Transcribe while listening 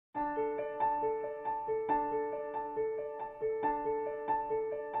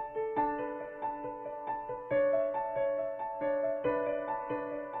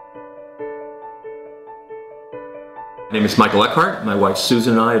My name is Michael Eckhart. My wife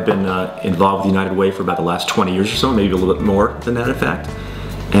Susan and I have been involved with United Way for about the last 20 years or so, maybe a little bit more than that in fact.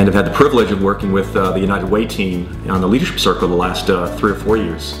 And I've had the privilege of working with the United Way team on the leadership circle the last 3 or 4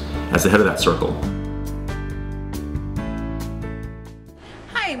 years as the head of that circle.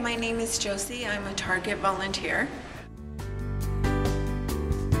 Hi, my name is Josie. I'm a Target volunteer.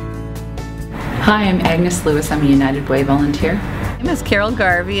 Hi, I'm Agnes Lewis. I'm a United Way volunteer. My name is Carol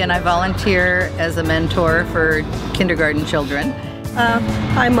Garvey and I volunteer as a mentor for kindergarten children.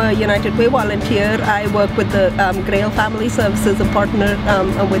 I'm a United Way volunteer. I work with the Grail Family Services, a partner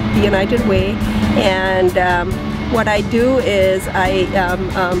with the United Way, and what I do is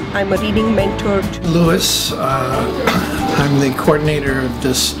I'm a reading mentor. Lewis, I'm the coordinator of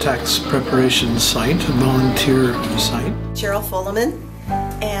this tax preparation site, a volunteer site. Cheryl Fullerman,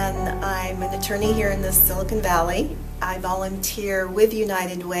 and I'm an attorney here in the Silicon Valley. I volunteer with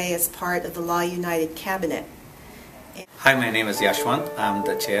United Way as part of the Law United Cabinet. Hi, my name is Yashwant. I'm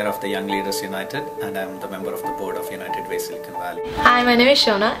the chair of the Young Leaders United and I'm the member of the board of United Way Silicon Valley. Hi, my name is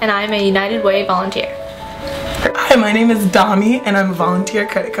Shona and I'm a United Way volunteer. Hi, my name is Dami and I'm a volunteer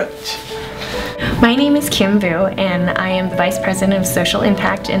credit coach. My name is Kim Vu and I am the Vice President of Social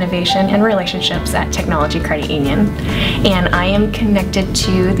Impact, Innovation and Relationships at Technology Credit Union. And I am connected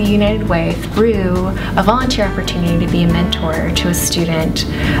to the United Way through a volunteer opportunity to be a mentor to a student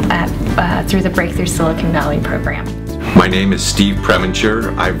through the Breakthrough Silicon Valley program. My name is Steve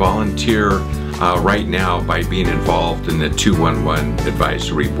Preminger. I volunteer right now by being involved in the 211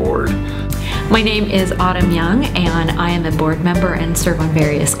 Advisory Board. My name is Autumn Young and I am a board member and serve on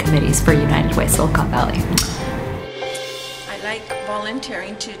various committees for United Way Silicon Valley. I like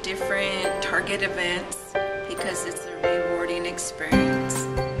volunteering to different Target events because it's a rewarding experience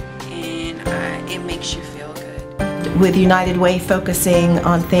and it makes you feel good. With United Way focusing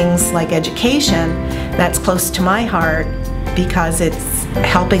on things like education, that's close to my heart because it's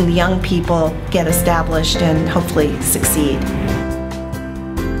helping the young people get established and hopefully succeed.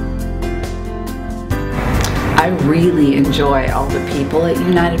 I really enjoy all the people at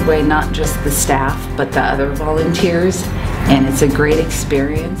United Way, not just the staff, but the other volunteers, and it's a great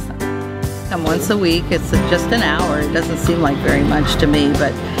experience. Come once a week, it's just an hour. It doesn't seem like very much to me,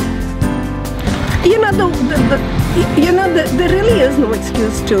 but there really is no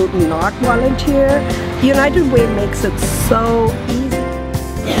excuse to not volunteer. United Way makes it so easy.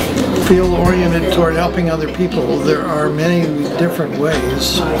 Feel oriented toward helping other people. There are many different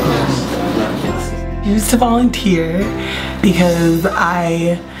ways. I used to volunteer because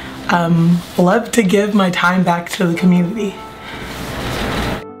I love to give my time back to the community.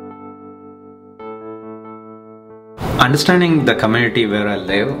 Understanding the community where I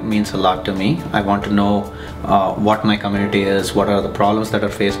live means a lot to me. I want to know what my community is, what are the problems that are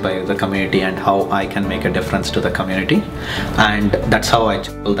faced by the community and how I can make a difference to the community. And that's how I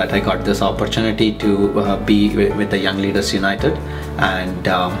feel that I got this opportunity to be with the Young Leaders United and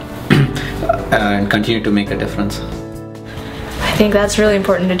continue to make a difference. I think that's really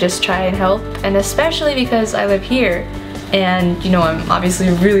important to just try and help, and especially because I live here and I'm obviously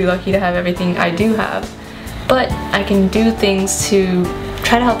really lucky to have everything I do have, but I can do things to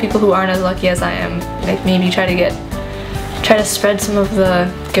try to help people who aren't as lucky as I am, like maybe try to spread some of the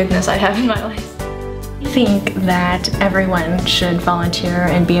goodness I have in my life. I think that everyone should volunteer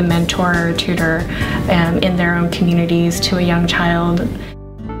and be a mentor or tutor in their own communities to a young child.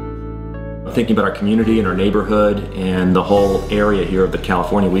 Thinking about our community and our neighborhood and the whole area here of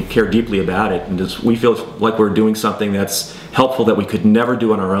California, we care deeply about it, and we feel like we're doing something that's helpful that we could never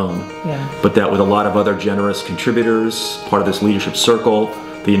do on our own. But that with a lot of other generous contributors, part of this leadership circle,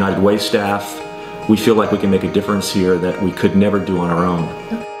 the United Way staff, we feel like we can make a difference here that we could never do on our own.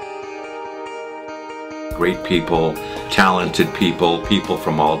 Great people, talented people, people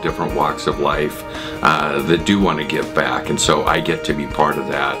from all different walks of life that do want to give back, and so I get to be part of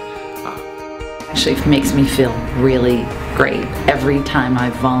that. Actually, it makes me feel really great. Every time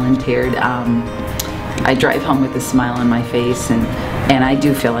I've volunteered, I drive home with a smile on my face, and I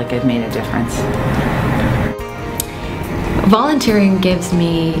do feel like I've made a difference. Volunteering gives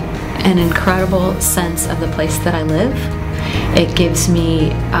me an incredible sense of the place that I live. It gives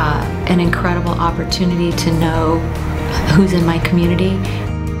me an incredible opportunity to know who's in my community.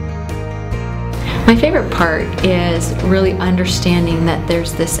 My favorite part is really understanding that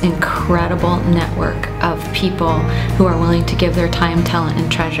there's this incredible network of people who are willing to give their time, talent, and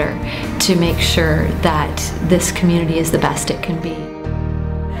treasure to make sure that this community is the best it can be.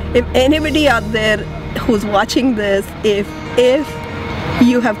 If anybody out there who's watching this, if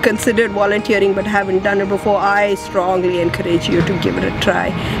you have considered volunteering but haven't done it before, I strongly encourage you to give it a try.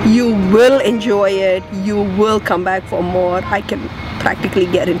 You will enjoy it. You will come back for more. I can practically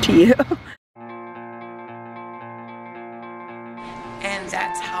guarantee you. And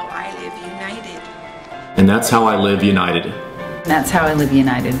that's how I live united. And that's how I live united. That's how I live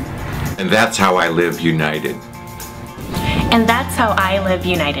united. And that's how I live united. And that's how I live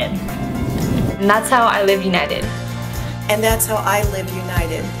united. And that's how I live united. And that's how I live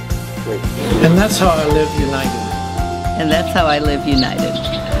united. And that's how I live united. And that's how I live united.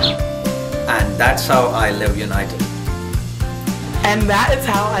 And that's how I live united. And that is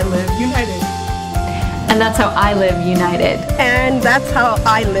how I live united. And that's how I live united. And that's how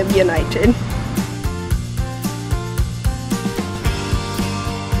I live united.